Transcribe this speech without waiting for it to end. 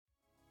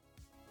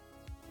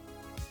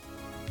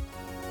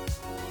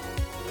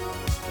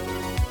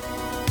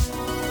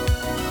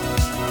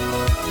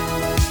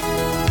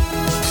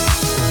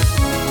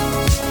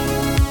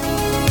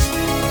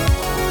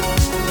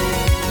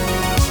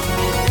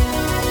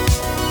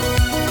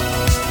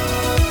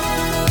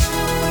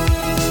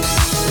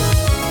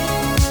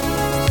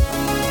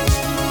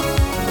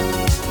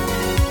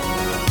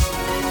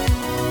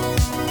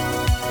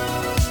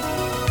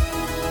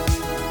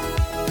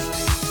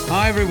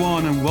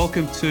everyone, and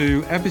welcome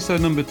to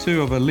episode number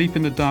 2 of A Leap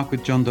in the Dark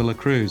with John De La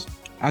Cruz.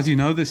 As you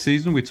know, this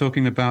season we're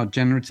talking about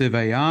generative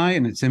AI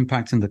and its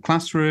impact in the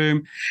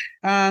classroom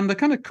and the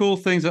kind of cool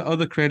things that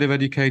other creative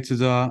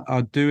educators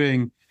are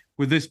doing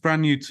with this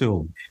brand new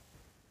tool.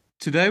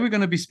 Today we're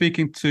going to be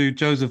speaking to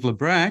Joseph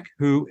Labrecque,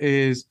 who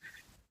is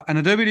an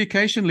Adobe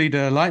education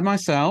leader like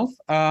myself.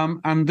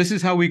 And this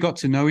is how we got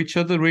to know each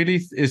other,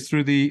 really, is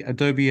through the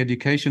Adobe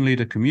education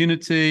leader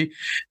community,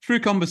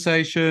 through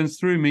conversations,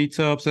 through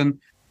meetups, and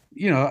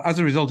as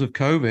a result of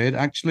COVID,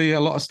 actually a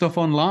lot of stuff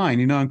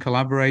online, and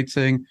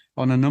collaborating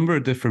on a number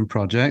of different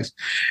projects.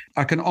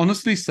 I can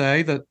honestly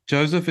say that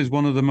Joseph is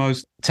one of the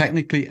most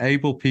technically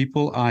able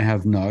people I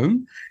have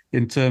known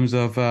in terms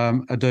of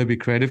Adobe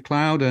Creative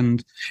Cloud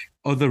and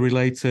other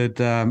related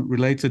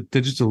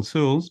digital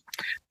tools.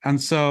 And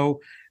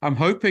so I'm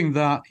hoping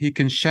that he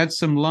can shed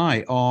some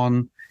light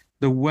on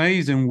the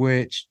ways in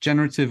which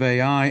generative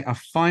AI are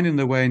finding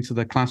their way into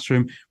the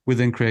classroom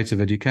within creative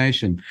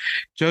education.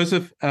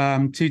 Joseph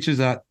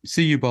teaches at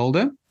CU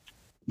Boulder,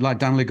 like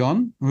Dan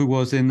Ligon, who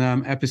was in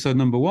episode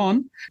number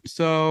 1.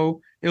 So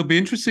it'll be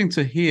interesting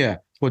to hear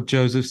what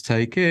Joseph's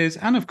take is.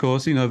 And of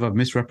course, if I've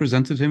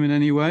misrepresented him in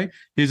any way,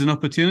 here's an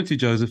opportunity,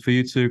 Joseph, for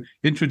you to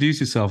introduce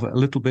yourself a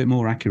little bit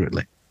more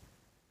accurately.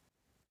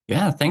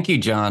 Yeah, thank you,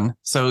 John.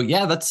 So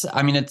yeah,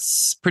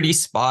 it's pretty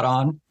spot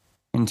on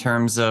in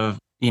terms of,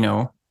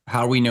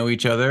 how we know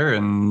each other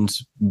and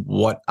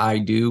what I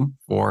do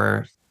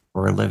for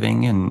a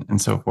living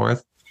and so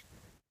forth.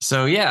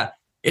 So yeah,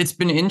 it's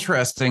been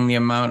interesting the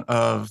amount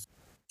of,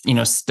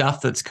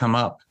 stuff that's come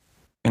up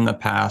in the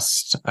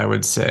past, I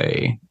would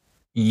say,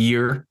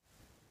 year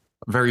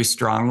very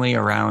strongly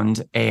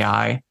around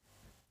AI,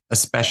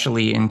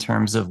 especially in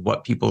terms of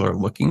what people are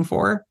looking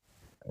for.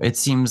 It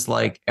seems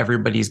like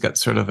everybody's got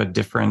sort of a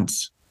different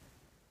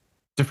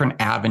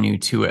avenue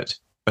to it,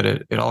 but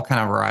it all kind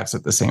of arrives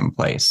at the same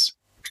place,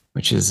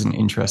 which is an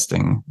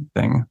interesting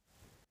thing.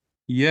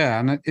 Yeah,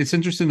 and it's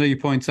interesting that you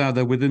point out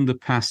that within the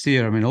past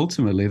year,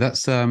 ultimately,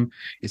 that's it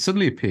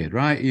suddenly appeared,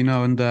 right?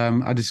 And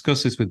I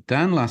discussed this with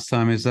Dan last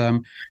time. Is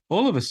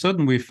all of a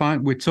sudden we're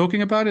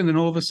talking about it, and then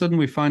all of a sudden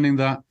we're finding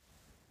that,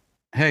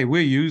 hey,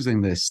 we're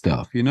using this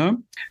stuff.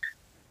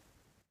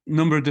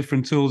 Number of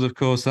different tools, of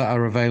course, that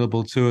are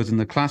available to us in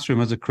the classroom.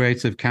 As a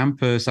creative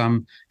campus,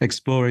 I'm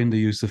exploring the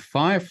use of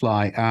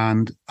Firefly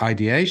and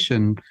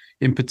ideation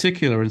in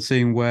particular, and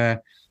seeing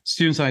where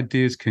students'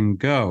 ideas can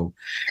go.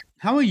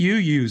 How are you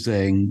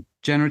using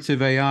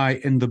generative AI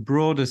in the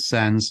broader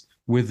sense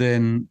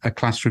within a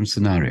classroom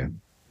scenario?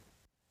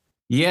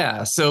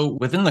 Yeah, so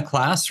within the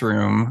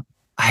classroom,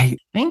 I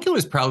think it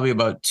was probably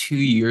about 2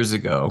 years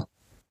ago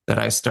that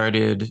I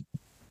started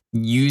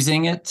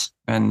using it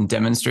and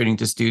demonstrating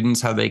to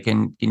students how they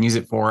can use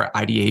it for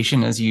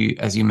ideation, as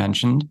you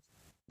mentioned,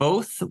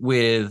 both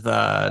with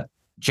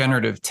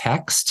generative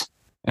text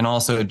and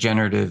also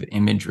generative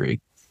imagery.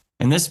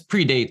 And this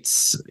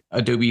predates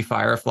Adobe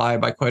Firefly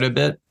by quite a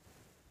bit.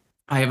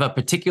 I have a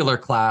particular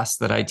class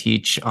that I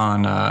teach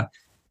on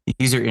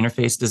user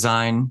interface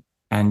design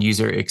and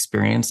user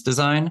experience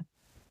design.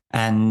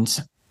 And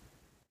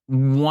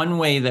one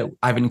way that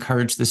I've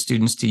encouraged the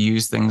students to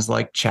use things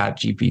like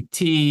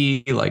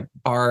ChatGPT, like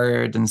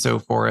Bard and so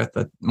forth,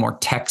 the more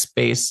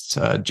text-based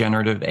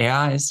generative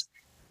AIs,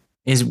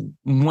 is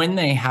when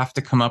they have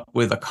to come up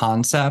with a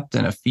concept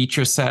and a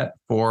feature set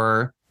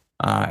for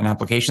an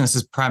application. This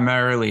is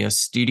primarily a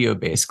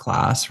studio-based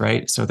class,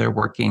 right? So they're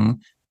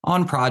working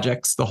on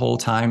projects the whole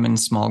time in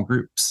small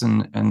groups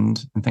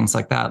and things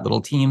like that, little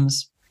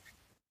teams.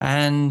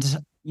 And,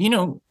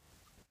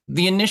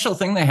 the initial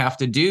thing they have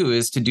to do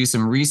is to do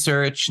some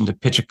research and to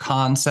pitch a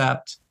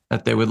concept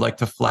that they would like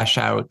to flesh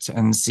out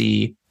and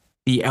see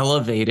be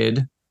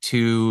elevated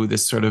to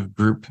this sort of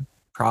group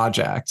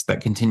project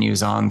that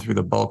continues on through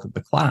the bulk of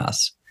the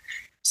class.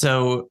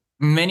 So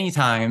many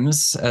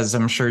times, as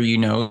I'm sure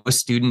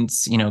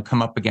students,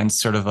 come up against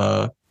sort of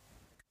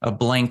a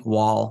blank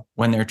wall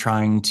when they're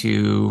trying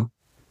to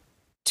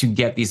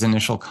get these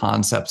initial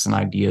concepts and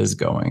ideas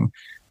going.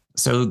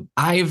 So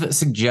I've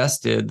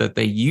suggested that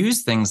they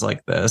use things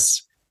like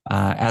this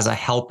as a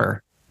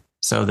helper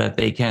so that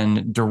they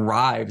can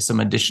derive some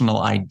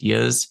additional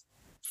ideas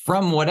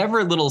from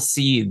whatever little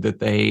seed that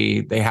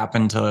they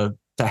happen to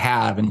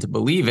have and to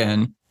believe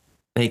in.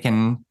 They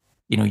can,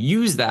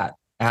 use that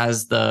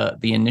as the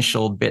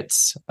initial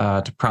bits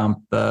to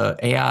prompt the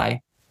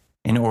AI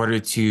in order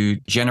to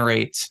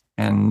generate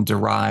and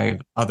derive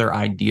other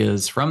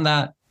ideas from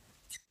that.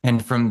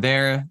 And from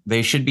there,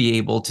 they should be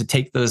able to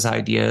take those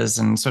ideas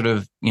and sort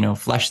of,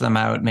 flesh them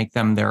out, make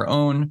them their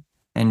own,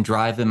 and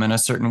drive them in a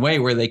certain way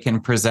where they can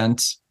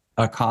present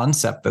a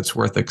concept that's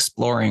worth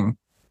exploring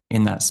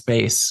in that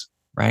space,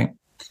 right?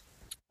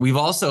 We've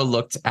also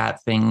looked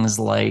at things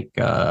like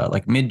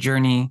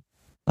Midjourney,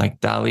 like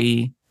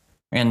DALL-E,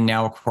 and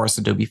now, of course,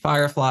 Adobe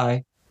Firefly,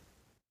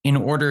 in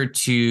order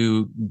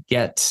to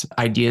get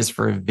ideas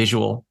for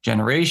visual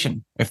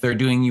generation. If they're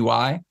doing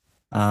UI,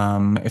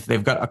 if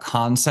they've got a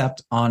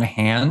concept on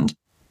hand,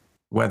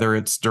 whether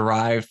it's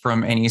derived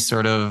from any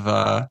sort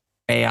of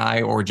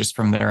AI or just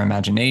from their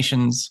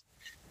imaginations.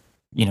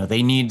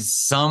 They need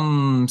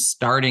some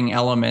starting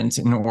element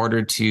in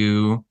order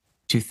to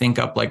think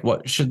up like,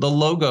 what should the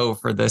logo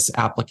for this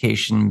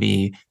application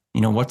be?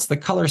 What's the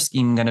color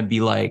scheme going to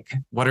be like?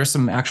 What are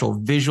some actual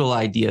visual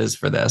ideas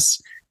for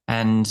this?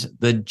 And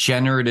the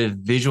generative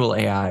visual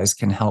AIs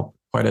can help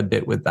quite a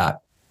bit with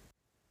that.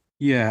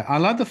 Yeah, I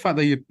like the fact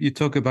that you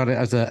talk about it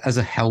as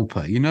a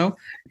helper.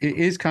 It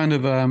is kind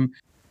of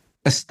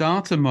a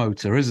starter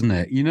motor, isn't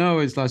it?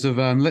 It's like sort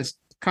of let's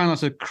kind of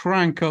sort of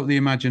crank up the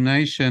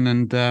imagination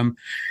and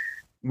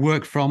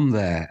work from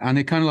there. And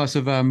it kind of like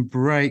sort of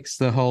breaks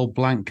the whole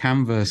blank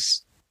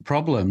canvas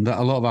problem that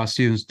a lot of our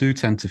students do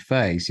tend to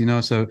face.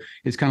 So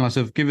it's kind of like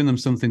sort of giving them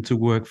something to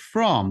work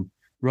from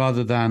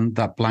rather than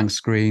that blank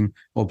screen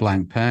or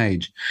blank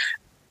page.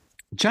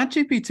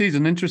 ChatGPT is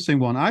an interesting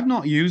one. I've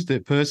not used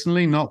it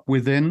personally, not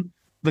within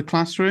the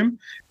classroom.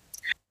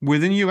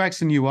 Within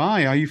UX and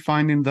UI, are you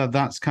finding that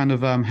that's kind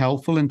of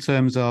helpful in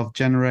terms of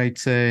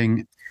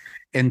generating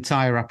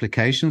entire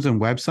applications and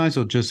websites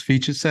or just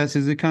feature sets?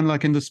 Is it kind of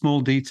like in the small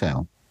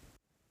detail?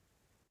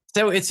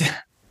 So it's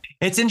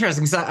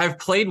interesting because I've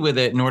played with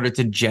it in order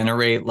to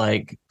generate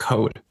like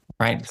code,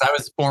 right? Because I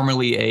was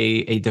formerly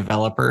a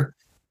developer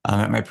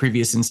at my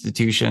previous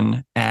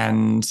institution.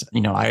 And,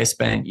 I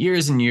spent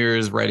years and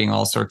years writing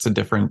all sorts of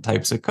different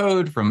types of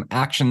code, from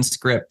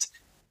ActionScript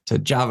to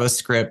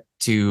JavaScript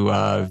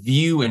to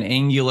Vue and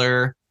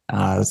Angular,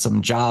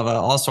 some Java,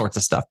 all sorts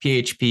of stuff,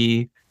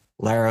 PHP,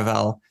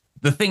 Laravel.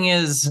 The thing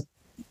is,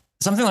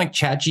 something like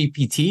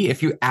ChatGPT,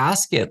 if you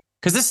ask it,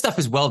 because this stuff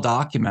is well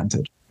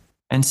documented.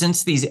 And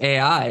since these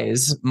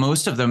AIs,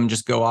 most of them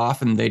just go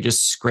off and they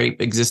just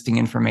scrape existing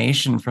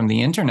information from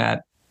the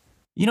internet,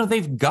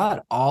 they've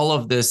got all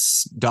of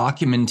this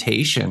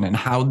documentation and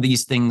how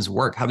these things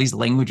work, how these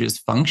languages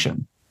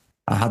function,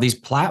 how these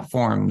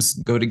platforms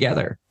go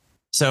together.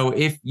 So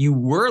if you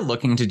were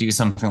looking to do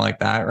something like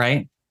that,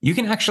 right, you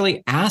can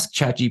actually ask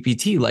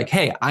ChatGPT like,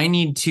 hey, I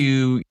need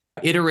to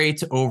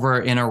iterate over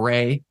an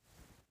array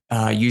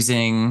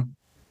using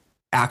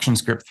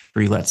ActionScript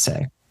 3, let's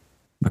say,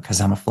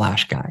 because I'm a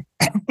Flash guy.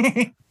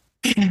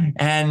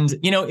 And,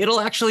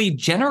 it'll actually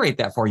generate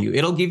that for you.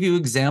 It'll give you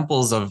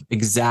examples of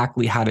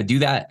exactly how to do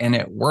that. And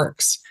it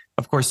works.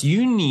 Of course,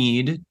 you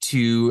need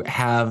to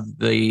have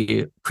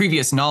the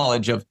previous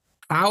knowledge of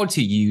how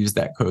to use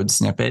that code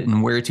snippet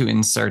and where to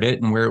insert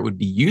it and where it would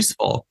be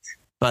useful.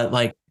 But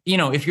like,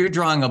 if you're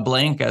drawing a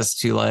blank as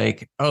to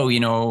like, oh,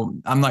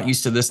 I'm not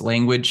used to this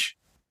language,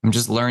 I'm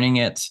just learning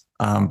it,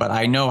 but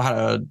I know how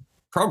to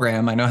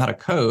program, I know how to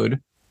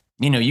code,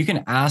 you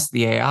can ask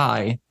the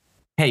AI,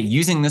 hey,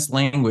 using this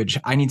language,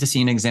 I need to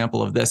see an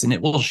example of this, and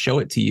it will show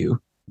it to you.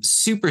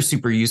 Super,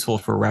 super useful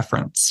for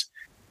reference.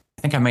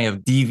 I think I may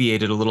have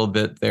deviated a little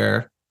bit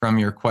there from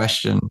your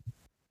question.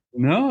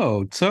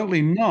 No,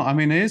 totally not. I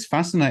mean, it is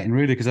fascinating,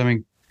 really, because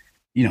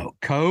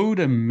code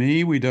and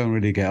me, we don't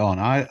really get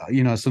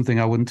on. Something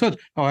I wouldn't touch.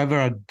 However,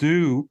 I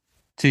do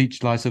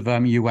teach lots of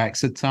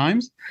UX at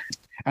times.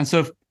 And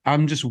so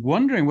I'm just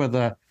wondering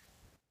whether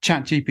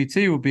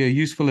ChatGPT would be a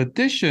useful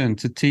addition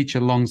to teach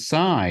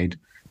alongside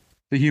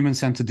the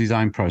human-centered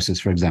design process,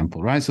 for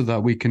example, right? So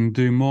that we can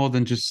do more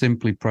than just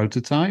simply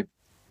prototype.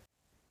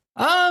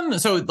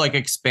 So like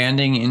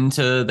expanding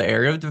into the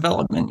area of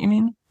development, you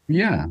mean?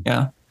 Yeah.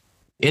 Yeah.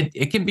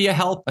 It can be a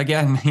help.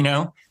 Again,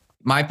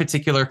 my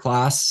particular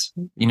class,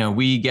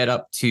 we get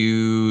up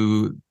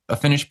to a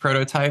finished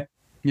prototype.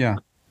 Yeah.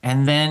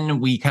 And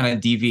then we kind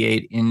of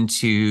deviate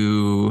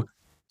into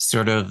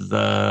sort of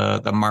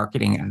the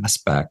marketing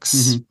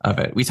aspects of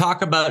it. We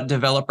talk about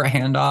developer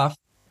handoff,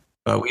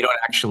 but we don't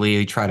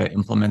actually try to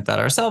implement that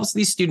ourselves.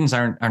 These students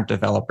aren't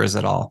developers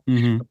at all,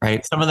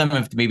 right? Some of them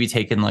have maybe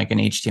taken like an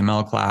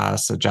HTML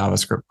class, a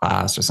JavaScript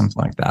class, or something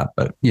like that.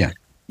 But yeah,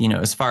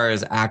 as far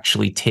as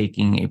actually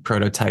taking a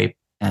prototype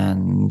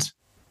and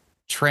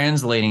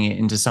translating it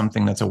into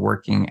something that's a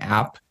working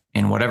app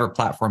in whatever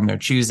platform they're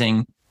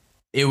choosing,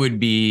 it would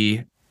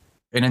be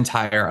an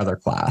entire other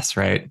class,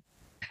 right?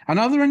 And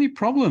are there any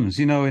problems,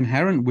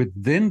 inherent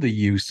within the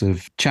use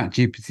of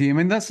ChatGPT? I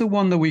mean, that's the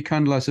one that we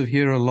kind of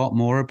hear a lot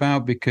more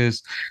about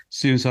because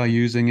students are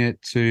using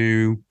it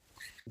to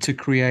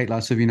create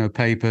lots of,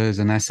 papers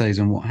and essays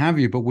and what have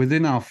you. But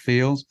within our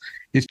fields,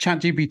 is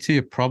ChatGPT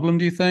a problem,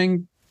 do you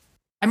think?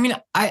 I mean,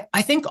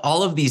 I think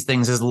all of these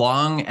things, as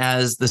long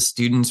as the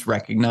students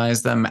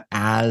recognize them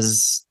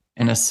as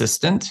an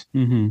assistant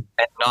and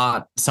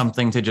not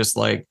something to just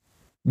like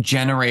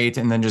generate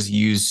and then just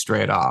use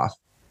straight off.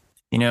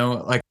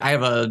 Like I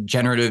have a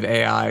generative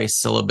AI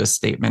syllabus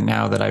statement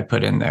now that I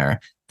put in there,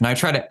 and I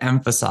try to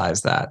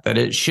emphasize that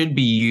it should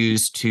be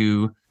used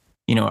to,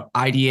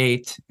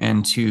 ideate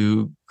and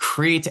to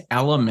create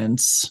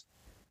elements,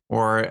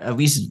 or at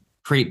least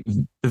create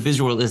the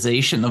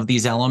visualization of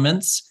these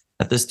elements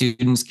that the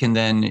students can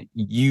then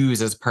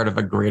use as part of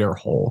a greater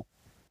whole,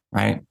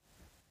 right?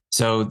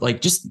 So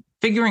like just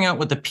figuring out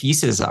what the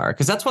pieces are,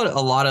 because that's what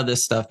a lot of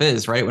this stuff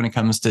is, right? When it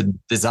comes to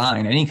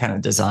design, any kind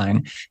of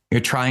design,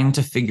 you're trying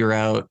to figure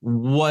out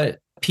what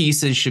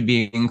pieces should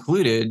be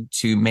included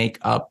to make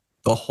up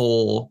the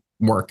whole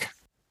work.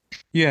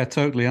 Yeah,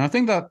 totally. And I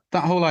think that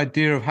that whole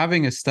idea of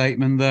having a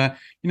statement there,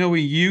 we're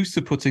used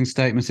to putting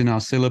statements in our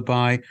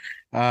syllabi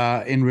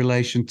in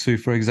relation to,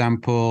 for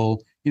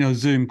example,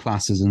 Zoom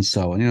classes and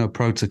so on,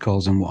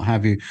 protocols and what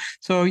have you.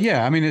 So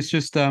yeah, I mean, it's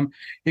just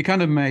it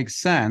kind of makes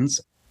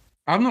sense.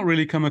 I've not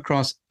really come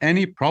across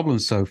any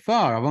problems so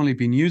far. I've only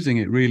been using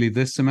it really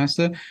this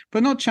semester,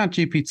 but not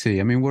ChatGPT.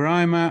 I mean, where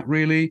I'm at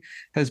really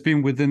has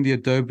been within the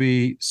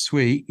Adobe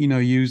suite,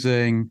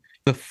 using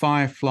the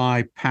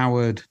Firefly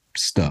powered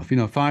stuff,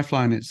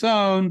 Firefly on its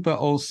own, but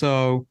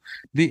also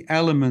the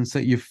elements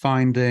that you're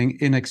finding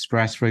in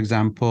Express, for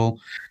example,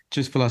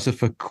 just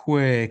for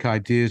quick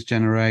ideas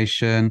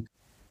generation.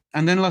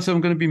 And then I'm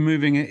going to be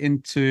moving it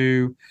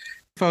into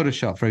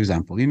Photoshop, for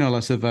example,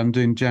 I'm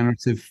doing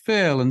generative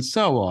fill and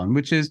so on,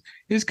 which is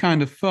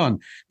kind of fun.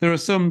 There are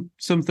some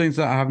things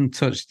that I haven't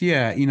touched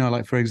yet,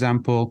 like for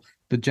example,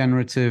 the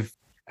generative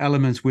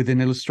elements within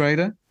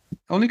Illustrator.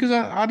 Only because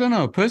I don't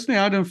know. Personally,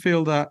 I don't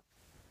feel that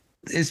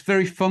it's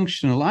very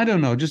functional. I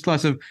don't know, just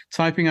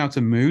typing out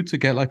a mood to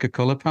get like a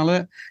color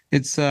palette.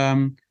 It's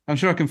I'm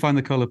sure I can find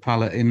the color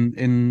palette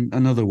in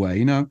another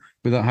way,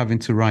 without having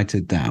to write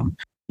it down.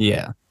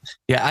 Yeah.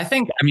 Yeah,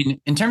 I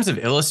mean, in terms of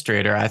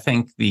Illustrator, I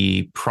think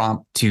the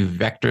prompt to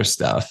vector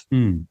stuff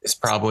is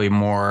probably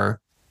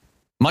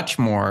much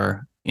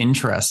more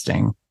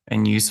interesting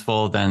and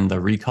useful than the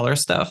recolor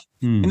stuff.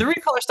 And the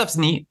recolor stuff's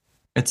neat.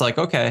 It's like,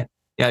 okay,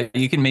 yeah,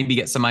 you can maybe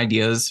get some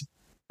ideas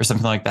or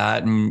something like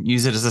that and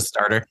use it as a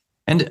starter.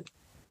 And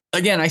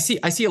again, I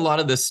see a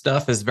lot of this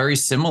stuff as very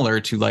similar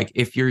to like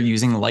if you're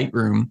using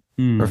Lightroom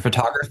or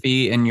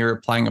photography and you're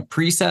applying a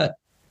preset.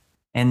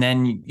 And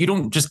then you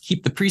don't just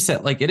keep the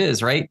preset like it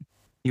is, right?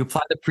 You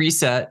apply the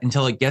preset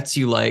until it gets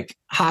you like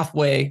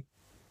halfway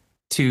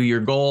to your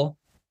goal.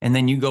 And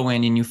then you go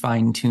in and you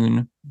fine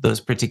tune those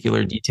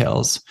particular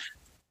details.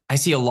 I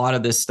see a lot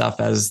of this stuff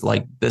as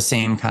like the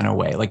same kind of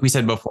way. Like we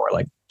said before,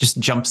 like just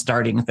jump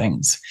starting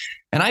things.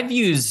 And I've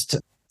used,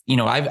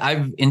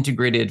 I've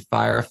integrated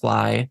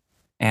Firefly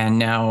and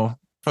now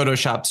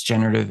Photoshop's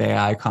generative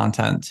AI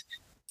content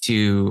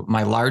to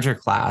my larger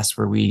class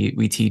where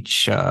we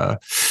teach,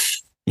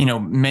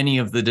 many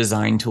of the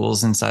design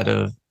tools inside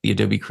of the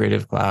Adobe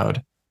Creative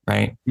Cloud,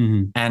 right?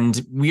 Mm-hmm.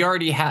 And we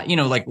already had,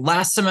 like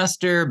last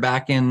semester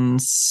back in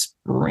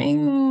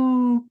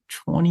spring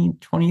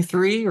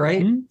 2023,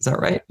 right? Mm-hmm. Is that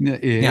right?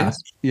 Yeah.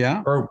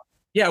 Yeah.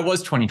 It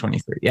was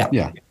 2023. Yeah.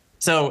 Yeah.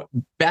 So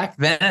back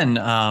then,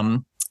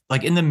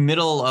 like in the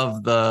middle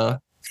of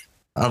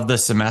the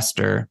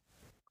semester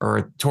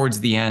or towards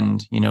the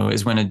end,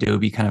 is when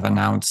Adobe kind of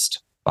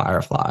announced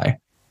Firefly.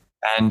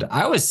 And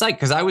I was psyched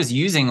because I was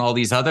using all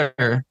these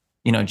other,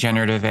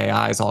 generative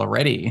AIs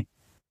already.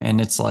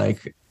 And it's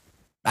like,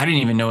 I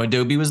didn't even know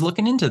Adobe was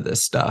looking into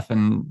this stuff.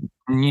 And,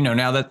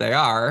 now that they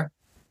are,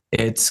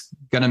 it's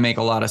going to make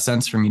a lot of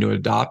sense for me to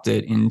adopt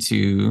it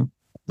into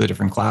the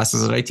different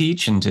classes that I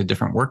teach, into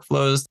different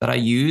workflows that I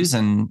use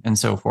and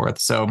so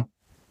forth. So,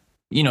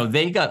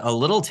 they got a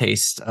little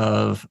taste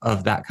of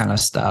that kind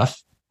of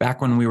stuff back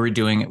when we were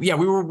doing it. Yeah,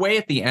 we were way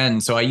at the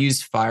end. So I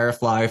used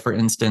Firefly, for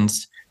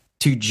instance,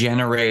 to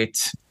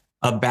generate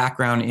a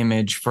background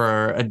image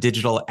for a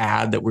digital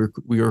ad that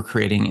we were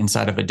creating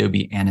inside of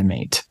Adobe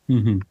Animate,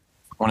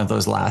 one of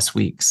those last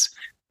weeks.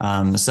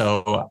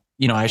 So,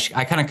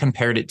 I kind of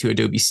compared it to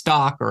Adobe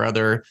Stock or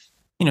other,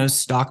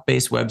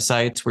 stock-based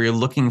websites where you're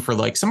looking for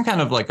like some kind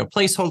of like a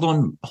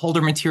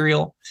placeholder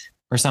material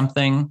or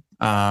something,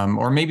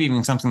 or maybe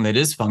even something that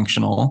is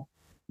functional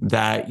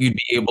that you'd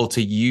be able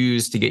to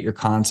use to get your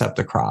concept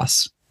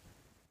across,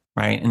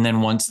 right? And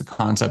then once the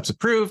concept's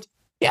approved,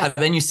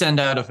 then you send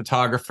out a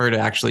photographer to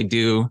actually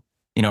do,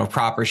 a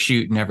proper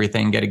shoot and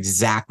everything, get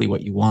exactly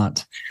what you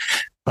want.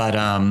 But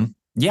I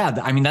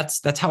mean,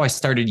 that's how I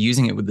started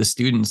using it with the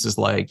students is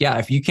like,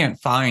 if you can't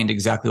find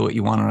exactly what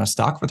you want on a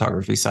stock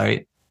photography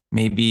site,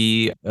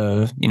 maybe,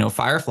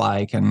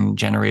 Firefly can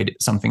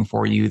generate something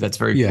for you that's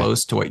very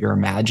close to what you're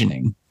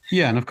imagining.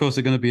 Yeah. And of course,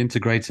 they're going to be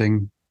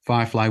integrating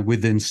Firefly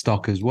within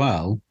stock as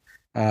well,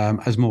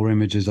 as more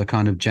images are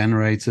kind of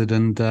generated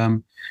and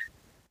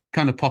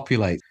kind of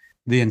populate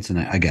the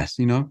internet, I guess,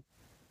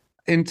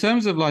 in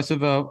terms of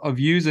of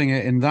using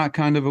it in that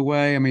kind of a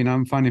way. I mean,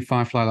 I'm finding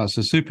Firefly that's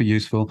super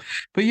useful,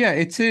 but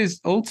it is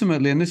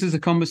ultimately, and this is a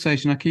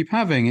conversation I keep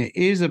having, it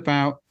is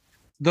about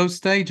those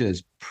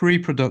stages,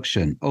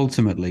 pre-production,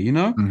 ultimately,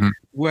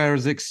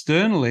 whereas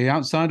externally,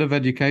 outside of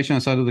education,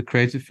 outside of the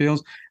creative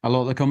fields, a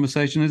lot of the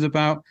conversation is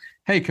about,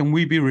 hey, can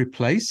we be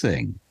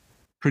replacing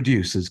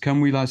producers?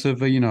 Can we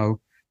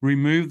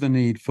remove the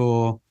need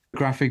for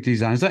graphic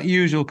designers? That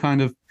usual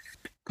kind of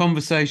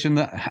conversation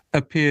that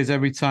appears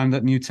every time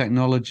that new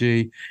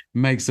technology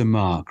makes a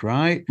mark,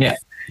 right? Yeah.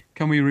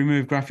 Can we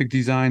remove graphic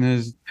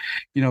designers,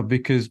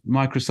 because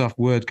Microsoft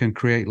Word can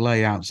create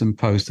layouts and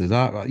posters?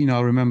 I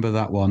remember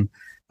that one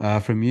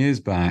from years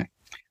back.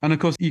 And of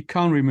course, you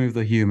can't remove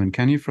the human,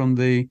 can you, from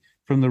the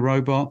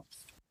robot?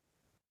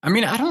 I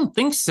mean, I don't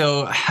think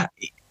so.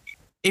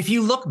 If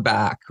you look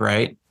back,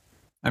 right?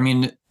 I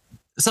mean,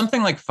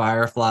 something like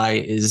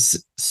Firefly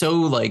is so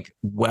like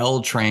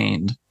well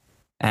trained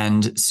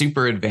and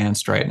super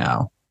advanced right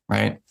now,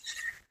 right?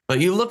 But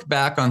you look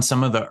back on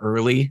some of the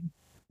early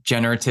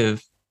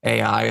generative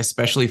AI,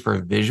 especially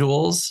for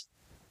visuals,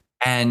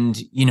 and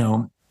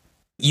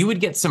you would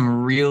get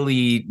some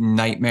really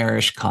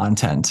nightmarish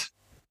content,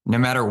 no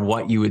matter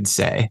what you would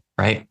say,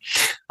 right?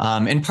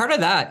 And part of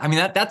that, I mean,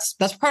 that's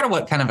part of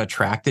what kind of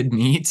attracted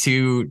me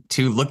to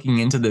looking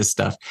into this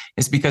stuff,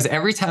 is because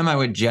every time I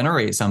would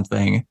generate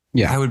something,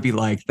 I would be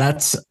like,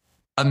 that's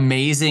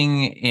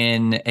amazing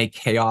in a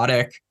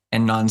chaotic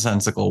and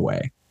nonsensical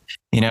way,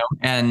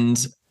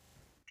 and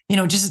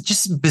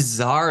just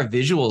bizarre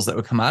visuals that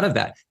would come out of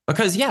that.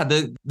 Because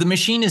the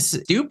machine is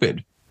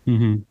stupid.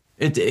 Mm-hmm.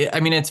 I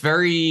mean, it's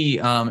very,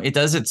 it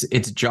does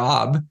its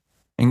job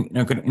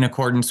in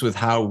accordance with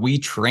how we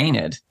train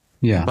it.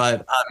 Yeah.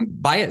 But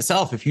by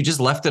itself, if you just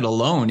left it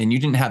alone and you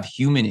didn't have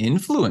human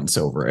influence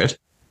over it,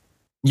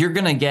 you're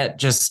going to get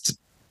just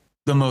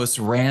the most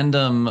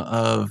random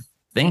of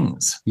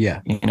things. Yeah.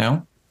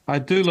 I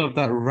do love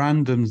that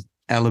random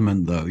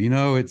element,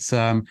 though. It's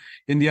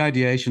in the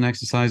ideation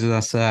exercises I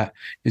set,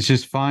 it's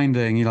just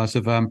finding,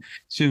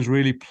 students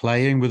really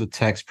playing with the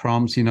text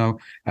prompts,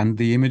 and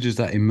the images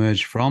that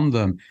emerge from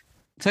them,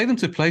 take them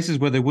to places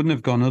where they wouldn't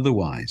have gone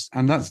otherwise.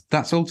 And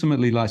that's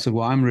ultimately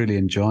what I'm really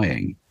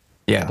enjoying.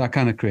 Yeah. That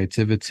kind of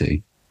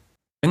creativity.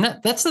 And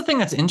that's the thing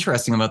that's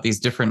interesting about these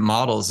different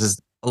models, is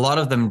a lot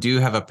of them do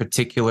have a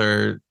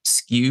particular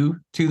skew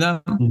to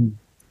them. Mm-hmm.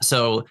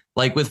 So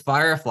like with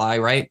Firefly,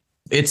 right?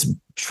 It's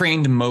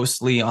trained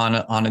mostly on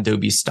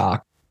Adobe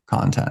stock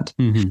content.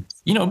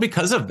 Mm-hmm.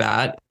 Because of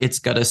that, it's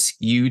got a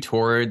skew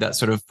toward that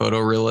sort of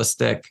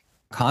photorealistic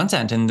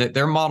content. And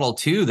their model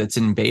too, that's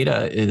in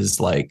beta, is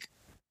like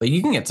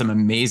you can get some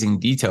amazing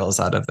details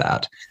out of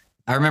that.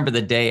 I remember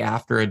the day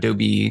after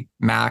Adobe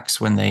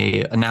Max, when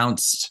they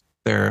announced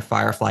their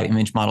Firefly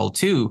image model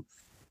 2,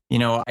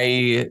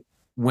 I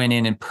went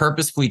in and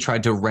purposefully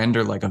tried to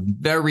render like a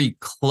very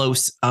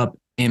close up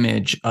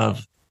image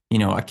of,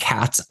 a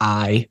cat's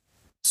eye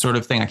sort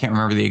of thing. I can't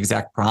remember the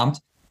exact prompt,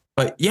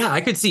 but yeah,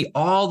 I could see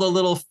all the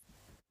little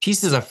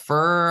pieces of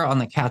fur on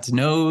the cat's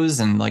nose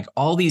and like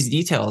all these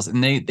details.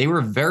 And they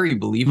were very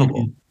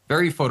believable,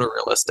 very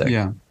photorealistic.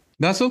 Yeah.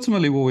 That's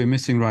ultimately what we're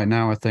missing right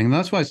now, I think.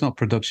 That's why it's not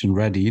production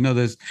ready.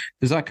 There's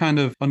that kind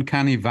of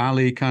uncanny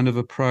valley kind of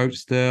approach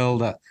still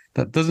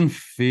that doesn't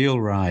feel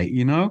right,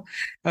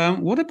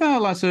 What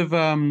about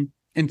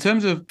in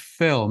terms of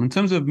film, in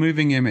terms of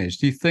moving image,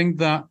 do you think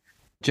that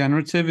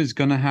generative is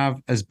going to have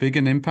as big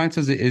an impact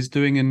as it is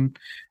doing in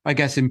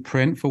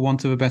print, for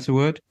want of a better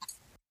word?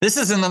 This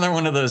is another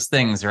one of those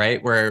things,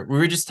 right, where we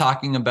were just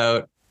talking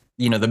about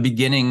the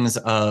beginnings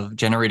of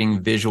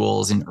generating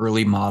visuals in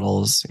early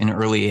models, in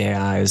early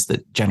AIs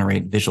that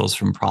generate visuals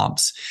from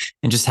prompts,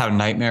 and just how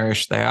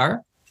nightmarish they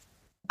are.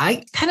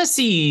 I kind of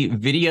see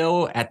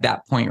video at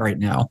that point right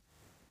now.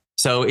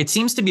 So it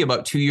seems to be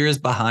about 2 years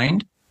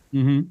behind.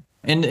 Mm-hmm.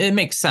 And it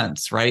makes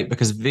sense, right?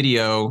 Because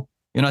video,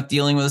 you're not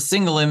dealing with a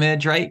single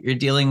image, right? You're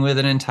dealing with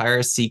an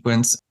entire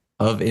sequence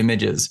of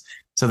images.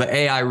 So the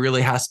AI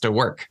really has to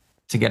work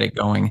to get it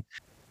going.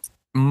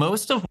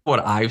 Most of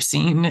what I've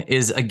seen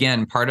is,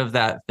 again, part of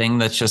that thing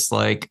that's just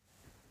like,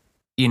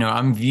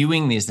 I'm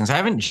viewing these things. I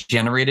haven't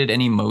generated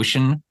any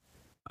motion,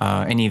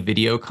 any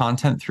video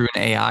content through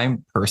an AI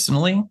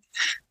personally,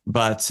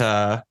 but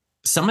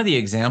some of the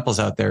examples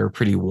out there are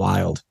pretty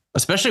wild,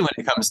 especially when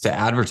it comes to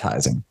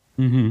advertising.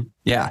 Mm-hmm.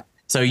 Yeah.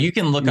 So you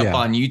can look up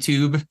on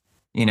YouTube,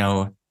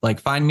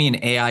 like find me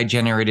an AI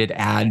generated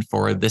ad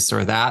for this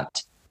or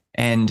that.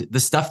 And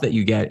the stuff that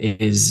you get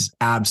is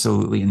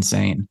absolutely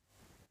insane.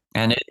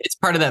 And it's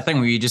part of that thing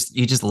where you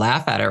just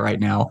laugh at it right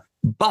now.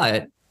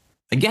 But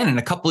again, in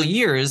a couple of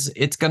years,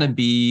 it's going to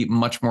be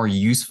much more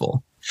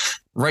useful.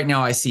 Right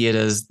now, I see it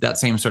as that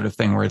same sort of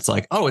thing where it's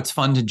like, oh, it's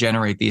fun to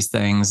generate these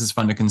things. It's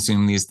fun to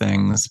consume these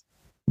things.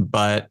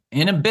 But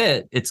in a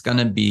bit, it's going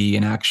to be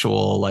an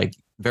actual, like,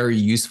 very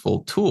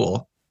useful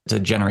tool to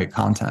generate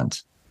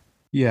content.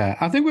 Yeah,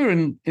 I think we're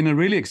in a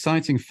really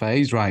exciting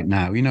phase right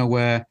now,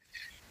 where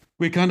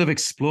we're kind of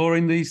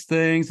exploring these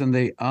things, and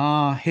they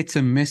are hit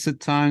and miss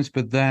at times,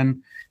 but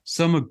then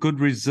some are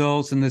good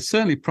results, and they're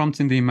certainly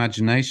prompting the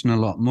imagination a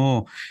lot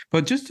more.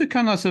 But just to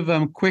kind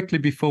of quickly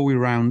before we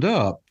round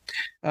up,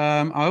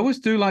 I always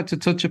do like to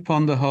touch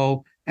upon the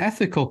whole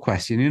ethical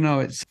question.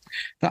 It's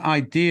the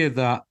idea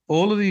that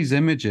all of these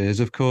images,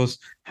 of course,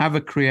 have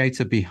a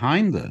creator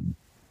behind them.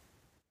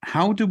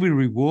 How do we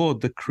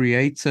reward the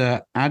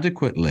creator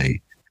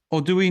adequately?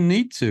 Or do we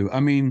need to?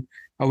 I mean,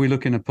 are we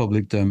looking at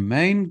public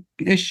domain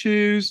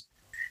issues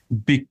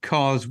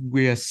because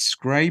we are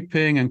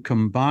scraping and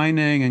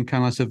combining and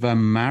kind of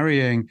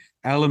marrying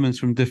elements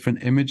from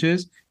different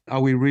images? Are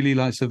we really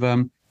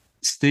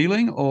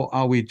stealing, or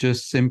are we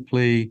just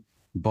simply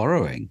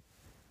borrowing?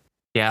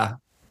 Yeah.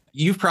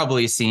 You've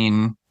probably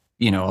seen,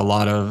 a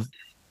lot of,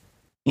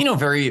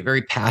 very,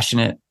 very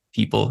passionate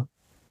people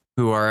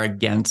who are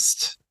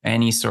against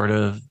any sort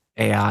of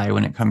AI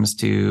when it comes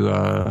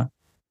to,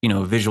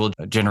 visual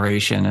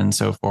generation and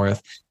so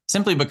forth,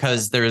 simply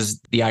because there's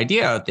the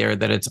idea out there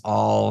that it's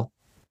all,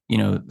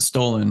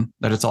 stolen,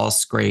 that it's all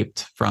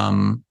scraped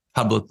from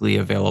publicly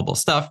available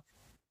stuff.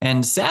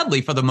 And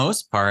sadly, for the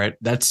most part,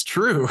 that's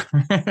true,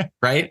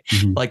 right?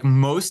 Mhm. Like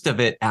most of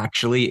it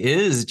actually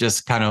is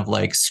just kind of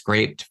like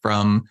scraped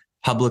from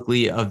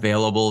publicly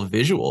available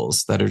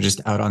visuals that are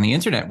just out on the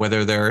internet,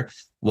 whether they're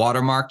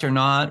watermarked or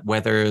not,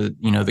 whether,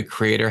 the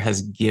creator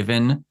has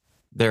given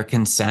their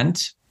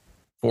consent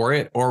for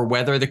it, or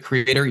whether the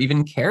creator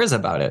even cares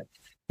about it.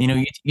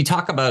 You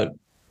talk about,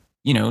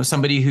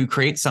 somebody who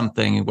creates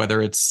something,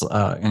 whether it's,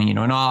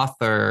 an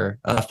author,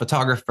 a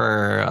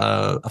photographer,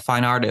 a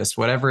fine artist,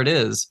 whatever it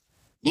is,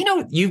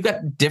 you've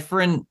got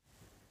different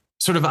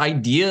sort of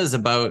ideas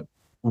about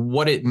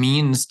what it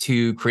means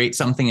to create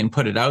something and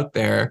put it out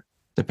there,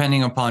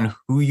 depending upon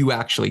who you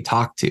actually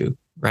talk to,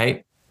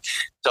 right?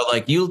 So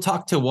like you'll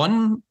talk to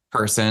one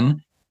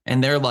person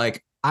and they're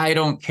like, I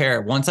don't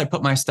care. Once I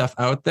put my stuff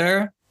out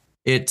there,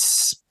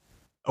 it's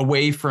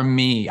away from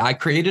me. I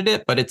created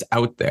it, but it's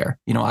out there.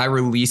 I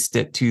released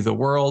it to the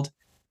world,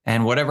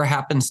 and whatever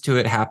happens to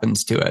it,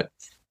 happens to it.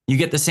 You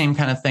get the same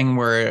kind of thing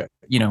where,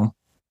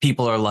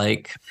 people are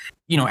like,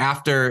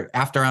 after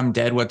I'm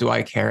dead, what do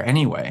I care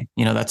anyway?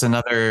 That's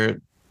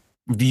another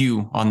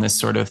view on this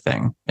sort of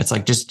thing. It's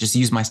like, just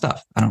use my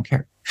stuff. I don't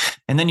care.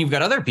 And then you've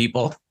got other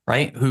people,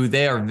 right, who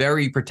they are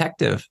very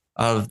protective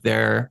of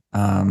their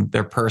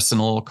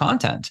personal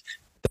content.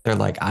 They're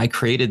like, I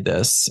created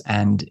this,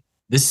 and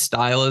this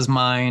style is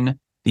mine.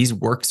 These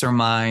works are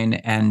mine,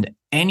 and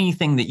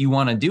anything that you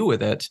want to do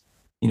with it,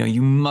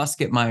 you must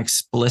get my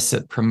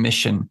explicit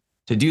permission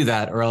to do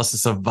that, or else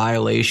it's a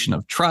violation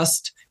of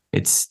trust.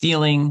 It's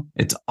stealing.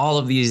 It's all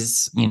of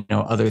these,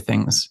 other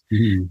things.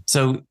 Mm-hmm.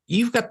 So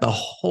you've got the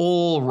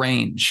whole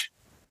range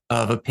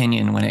of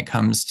opinion when it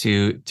comes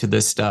to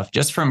this stuff,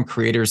 just from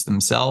creators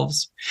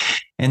themselves.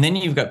 And then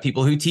you've got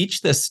people who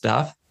teach this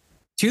stuff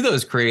to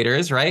those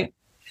creators, right?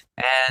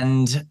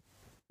 And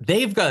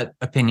they've got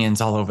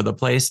opinions all over the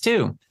place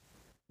too.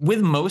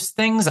 With most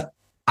things,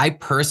 I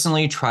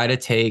personally try to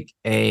take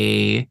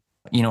a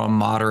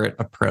moderate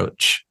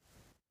approach,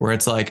 where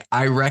it's like,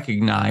 I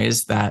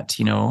recognize that,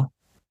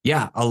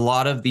 a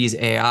lot of these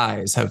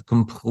AIs have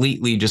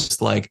completely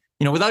just like,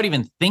 without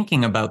even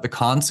thinking about the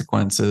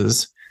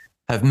consequences,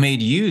 have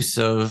made use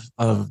of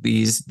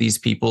these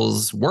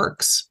people's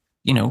works,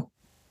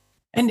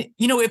 and,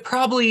 it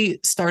probably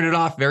started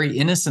off very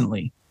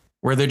innocently,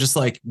 where they're just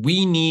like,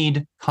 we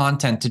need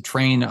content to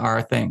train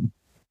our thing.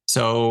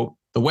 So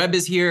the web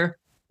is here.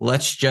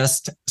 Let's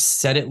just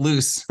set it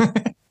loose.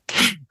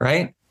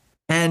 Right.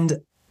 And,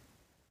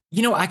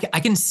 I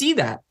can see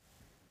that,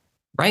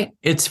 right?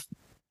 It's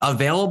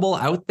available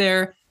out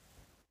there.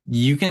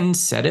 You can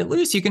set it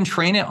loose. You can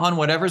train it on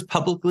whatever's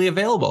publicly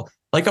available,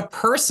 like a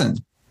person,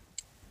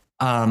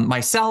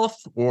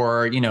 myself,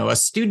 or, a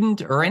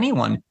student, or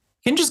anyone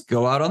can just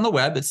go out on the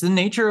web. It's the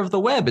nature of the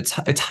web. It's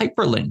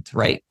hyperlinked,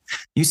 right?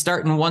 You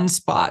start in one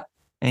spot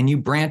and you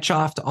branch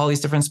off to all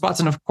these different spots.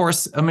 And of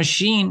course, a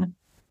machine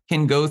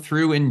can go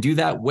through and do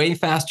that way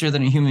faster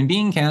than a human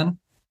being can.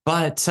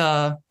 But,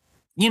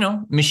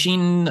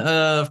 machine,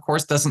 of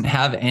course, doesn't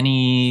have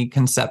any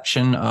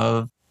conception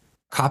of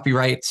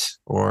copyright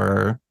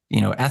or,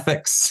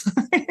 ethics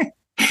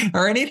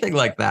or anything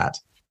like that.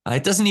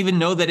 It doesn't even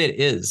know that it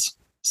is.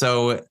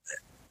 So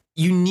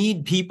you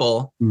need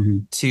people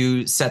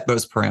to set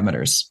those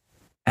parameters.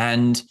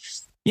 And,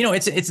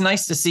 it's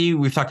nice to see,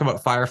 we've talked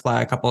about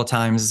Firefly a couple of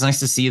times. It's nice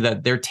to see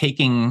that they're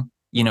taking,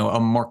 a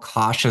more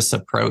cautious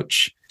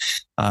approach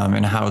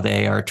in how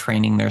they are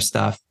training their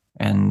stuff.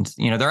 And,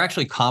 they're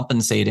actually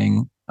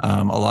compensating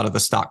a lot of the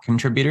stock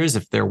contributors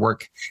if their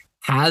work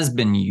has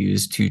been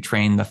used to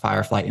train the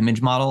Firefly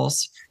image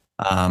models.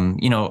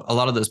 A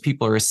lot of those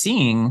people are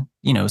seeing,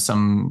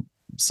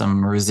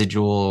 some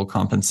residual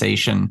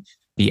compensation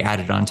be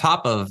added on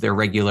top of their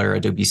regular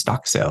Adobe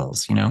stock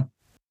sales,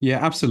 Yeah,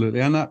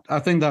 absolutely. And I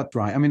think that's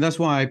right. I mean, that's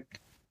why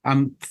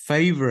I'm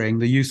favoring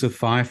the use of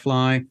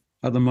Firefly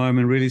at the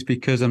moment, really, is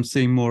because I'm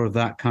seeing more of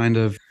that kind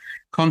of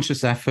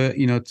conscious effort,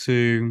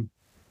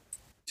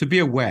 to be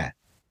aware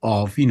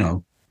of,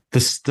 the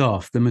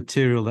stuff, the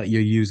material that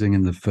you're using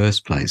in the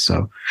first place.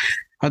 So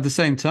at the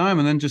same time,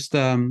 and then just,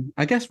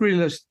 I guess,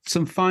 really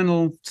some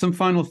final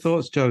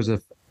thoughts,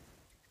 Joseph.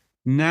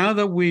 Now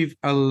that we've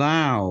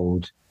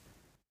allowed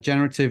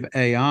generative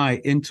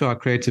AI into our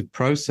creative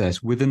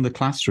process within the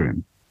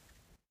classroom,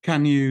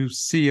 can you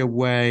see a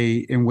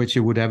way in which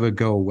it would ever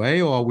go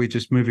away, or are we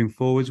just moving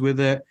forwards with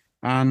it?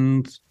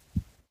 And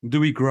do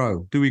we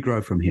grow? Do we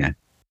grow from here?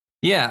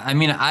 Yeah, I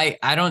mean, I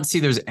don't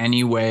see there's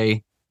any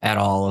way at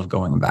all of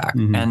going back.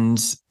 Mm-hmm.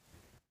 And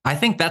I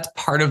think that's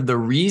part of the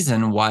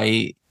reason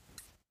why,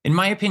 in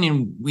my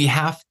opinion, we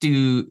have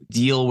to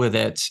deal with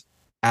it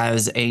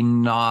as a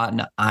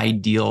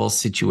non-ideal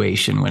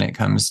situation when it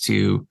comes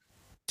to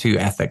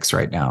ethics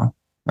right now,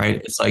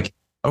 right? It's like,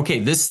 okay,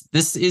 this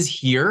is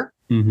here,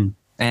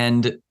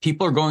 and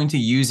people are going to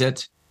use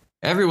it.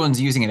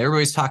 Everyone's using it.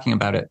 Everybody's talking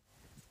about it.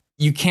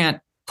 You can't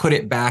put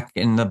it back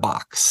in the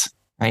box,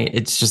 right?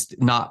 It's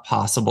just not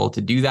possible to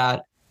do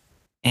that.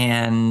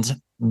 And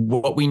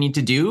what we need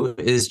to do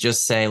is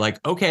just say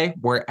like, okay,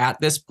 we're at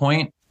this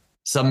point.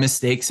 Some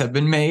mistakes have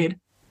been made,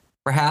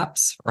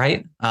 perhaps,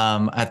 right?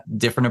 At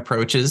different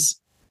approaches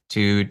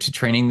to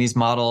training these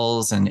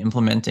models and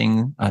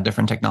implementing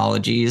different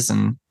technologies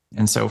and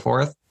so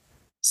forth.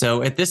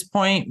 So at this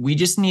point, we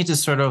just need to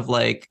sort of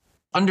like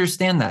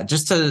understand that,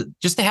 just to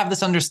have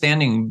this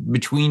understanding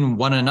between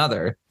one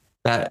another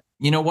that,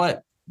 you know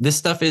what, this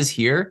stuff is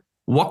here.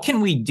 What can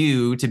we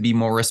do to be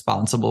more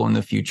responsible in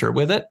the future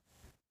with it?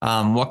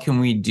 What can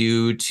we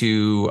do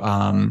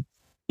to,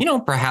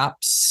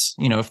 perhaps,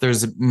 if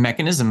there's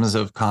mechanisms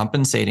of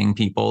compensating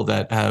people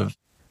that have,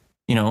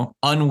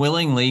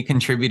 unwillingly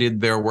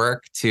contributed their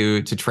work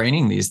to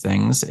training these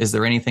things, is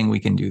there anything we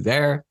can do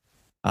there?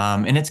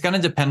 And it's going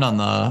to depend on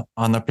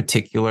the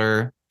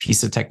particular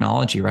piece of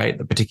technology, right?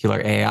 The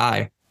particular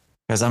AI,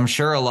 because I'm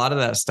sure a lot of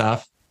that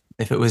stuff,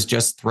 if it was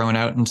just thrown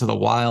out into the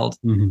wild,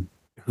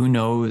 who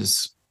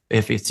knows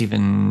if it's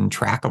even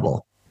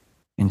trackable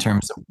in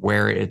terms of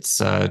where it's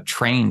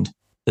trained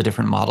the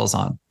different models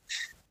on.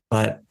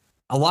 But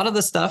a lot of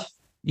the stuff,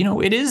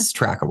 it is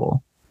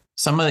trackable.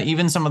 Some of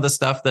the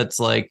stuff that's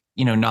like,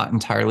 not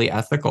entirely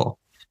ethical.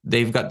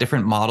 They've got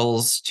different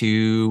models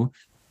to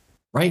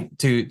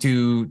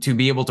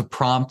be able to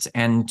prompt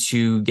and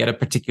to get a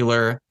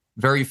particular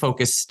very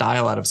focused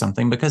style out of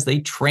something because they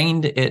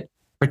trained it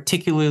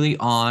particularly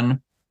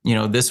on,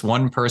 this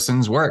one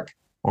person's work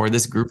or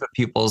this group of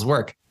people's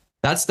work.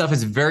 That stuff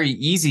is very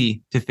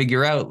easy to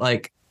figure out.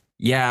 Like,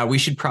 yeah, we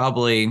should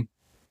probably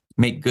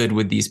make good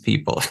with these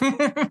people.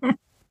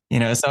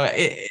 So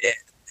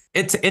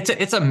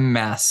it's a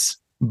mess,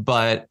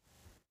 but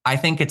I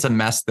think it's a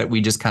mess that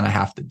we just kind of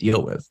have to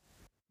deal with.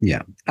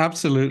 Yeah,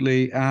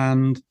 absolutely.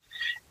 And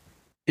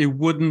it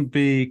wouldn't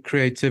be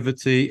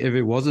creativity if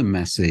it wasn't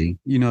messy.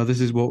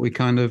 This is what we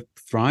kind of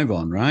thrive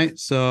on, right?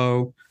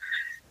 So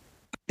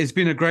it's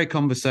been a great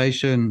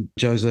conversation,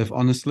 Joseph.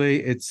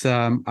 Honestly, it's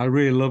I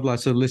really love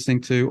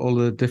listening to all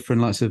the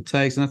different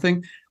takes. And I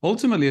think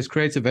ultimately as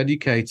creative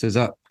educators,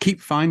 I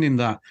keep finding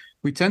that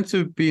we tend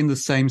to be in the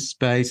same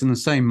space and the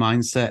same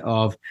mindset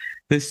of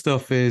this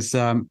stuff is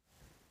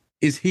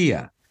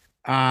here.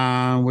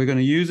 We're going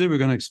to use it. We're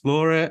going to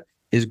explore it.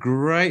 It's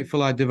great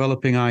for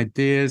developing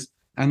ideas,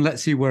 and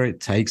let's see where it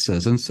takes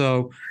us. And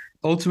so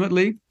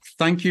ultimately,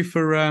 thank you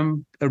for a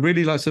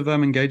really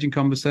engaging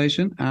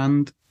conversation,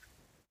 and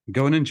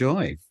go and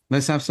enjoy.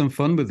 Let's have some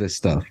fun with this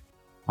stuff.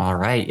 All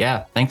right.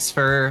 Yeah. Thanks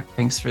for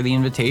the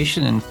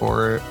invitation and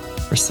for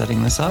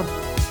setting this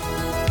up.